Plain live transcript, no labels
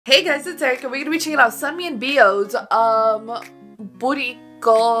Hey guys, it's Erika. We're gonna be checking out SUNMI and Bio's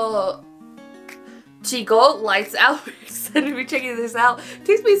불이꺼지고 Lights Out. We're excited to be checking this out. It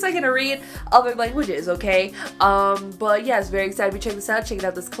takes me a second to read other languages, okay? But yes, very excited to be checking this out, checking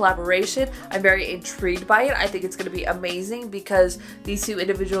out this collaboration. I'm very intrigued by it. I think it's gonna be amazing because these two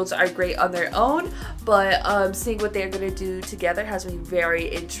individuals are great on their own, but seeing what they're gonna do together has me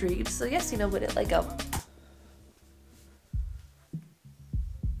very intrigued. So yes, you know, with it, like a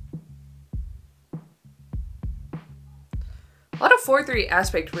lot of 4:3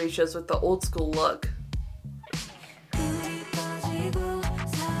 aspect ratios with the old school look.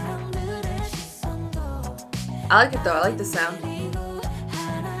 I like it though, I like the sound.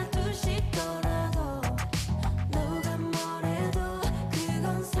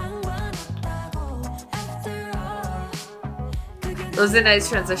 That was a nice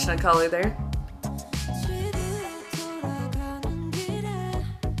transition of color there.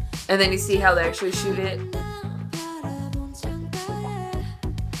 And then you see how they actually shoot it.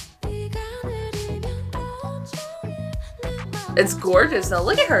 It's gorgeous though,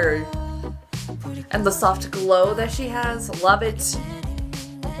 look at her! And the soft glow that she has, love it.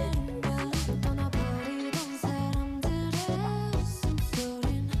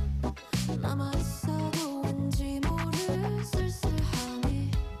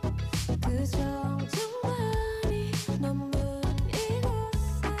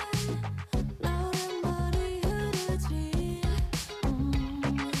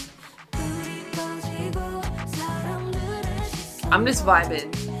 I'm just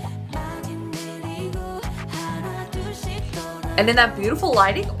vibing. And in that beautiful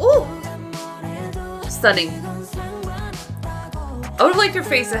lighting, ooh! Stunning. I would have liked her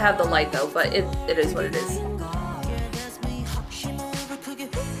face to have the light though, but it is what it is.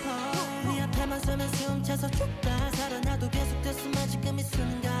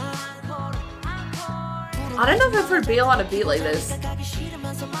 I don't know if I've heard Bio on a beat like this.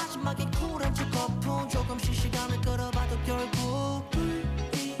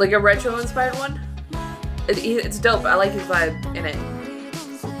 Like a retro inspired one? It's dope. I like his vibe in it.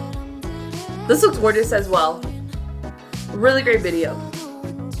 This looks gorgeous as well. Really great video.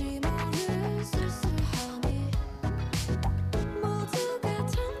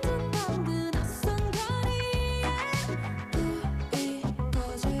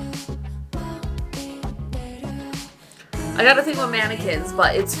 I gotta think with mannequins,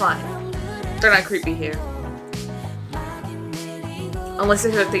 but it's fine. They're not creepy here. Unless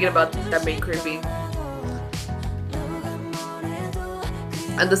if you're thinking about that being creepy.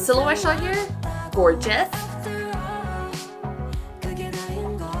 And the silhouette shot here, gorgeous.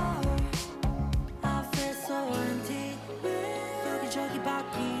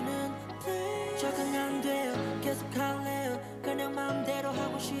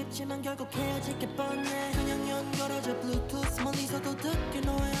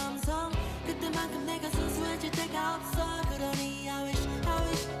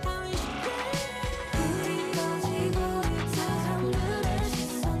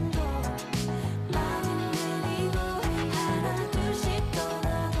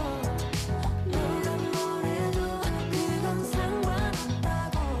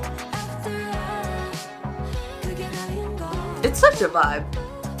 It's such a vibe.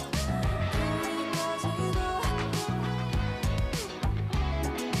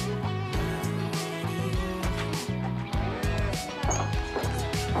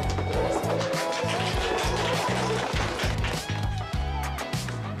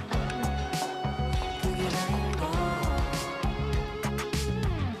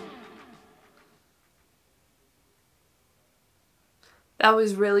 That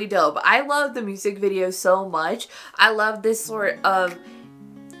was really dope. I love the music video so much. I love this sort of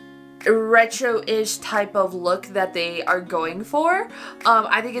retro-ish type of look that they are going for.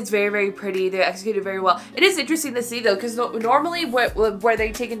 I think it's very, very pretty. They executed very well. It is interesting to see though, because normally where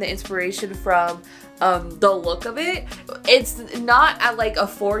they're taking the inspiration from the look of it, it's not at like a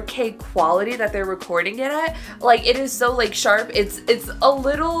 4K quality that they're recording it at. Like it is so like sharp. It's a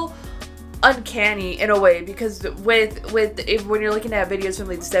little uncanny in a way, because when you're looking at videos from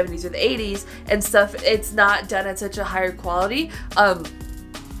like the 70s or the 80s and stuff, it's not done at such a higher quality. And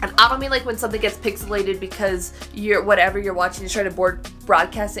I don't mean like when something gets pixelated because whatever you're watching is trying to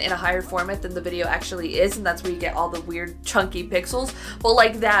broadcast it in a higher format than the video actually is, and that's where you get all the weird chunky pixels. But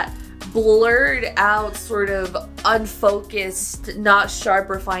like that blurred out, sort of unfocused, not sharp,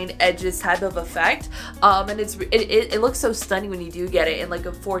 refined edges type of effect. And it looks so stunning when you do get it in like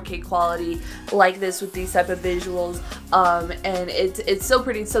a 4K quality like this with these type of visuals. And it's so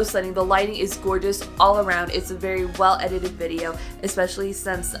pretty, it's so stunning. The lighting is gorgeous all around. It's a very well edited video, especially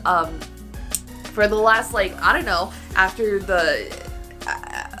since for the last, like, I don't know, after the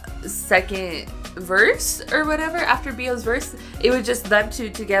second verse or whatever, after Bio's verse, it was just them two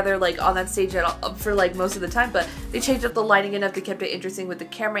together, like, on that stage for like most of the time. But they changed up the lighting enough, they kept it interesting with the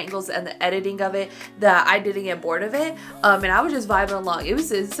camera angles and the editing of it, that I didn't get bored of it. And I was just vibing along.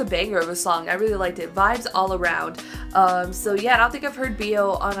 It's a banger of a song. I really liked it. Vibes all around. So yeah, I don't think I've heard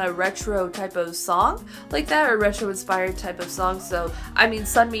Bio on a retro type of song like that, or retro inspired type of song. So I mean,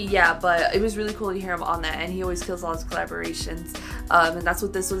 SUNMI, yeah, but it was really cool to hear him on that, and he always kills all his collaborations. And that's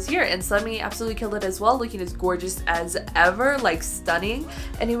what this was here, and SUNMI absolutely killed it as well, looking as gorgeous as ever, like stunning.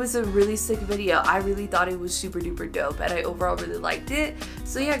 And it was a really sick video. I really thought it was super duper dope, and I overall really liked it.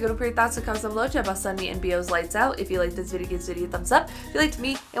 So yeah, go to put your thoughts in the comments down below. Check out SUNMI and Bio's Lights Out. If you like this video, give this video a thumbs up. If you liked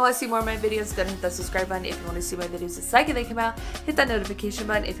me and want to see more of my videos, go ahead and hit that subscribe button. If you want to see my videos the second they come out, hit that notification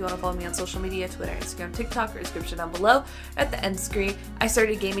button. If you want to follow me on social media, Twitter, Instagram, TikTok, or description down below at the end screen. I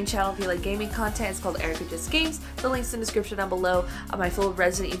started a gaming channel if you like gaming content. It's called Erika Just Games. The link's in the description down below. My full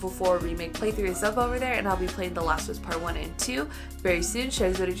Resident Evil 4 remake playthrough is up over there, and I'll be playing The Last of Us Part 1 and 2 very soon. Share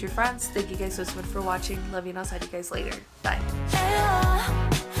this video to your friends. Thank you guys so much for watching. Love you, and I'll see you guys later. Bye.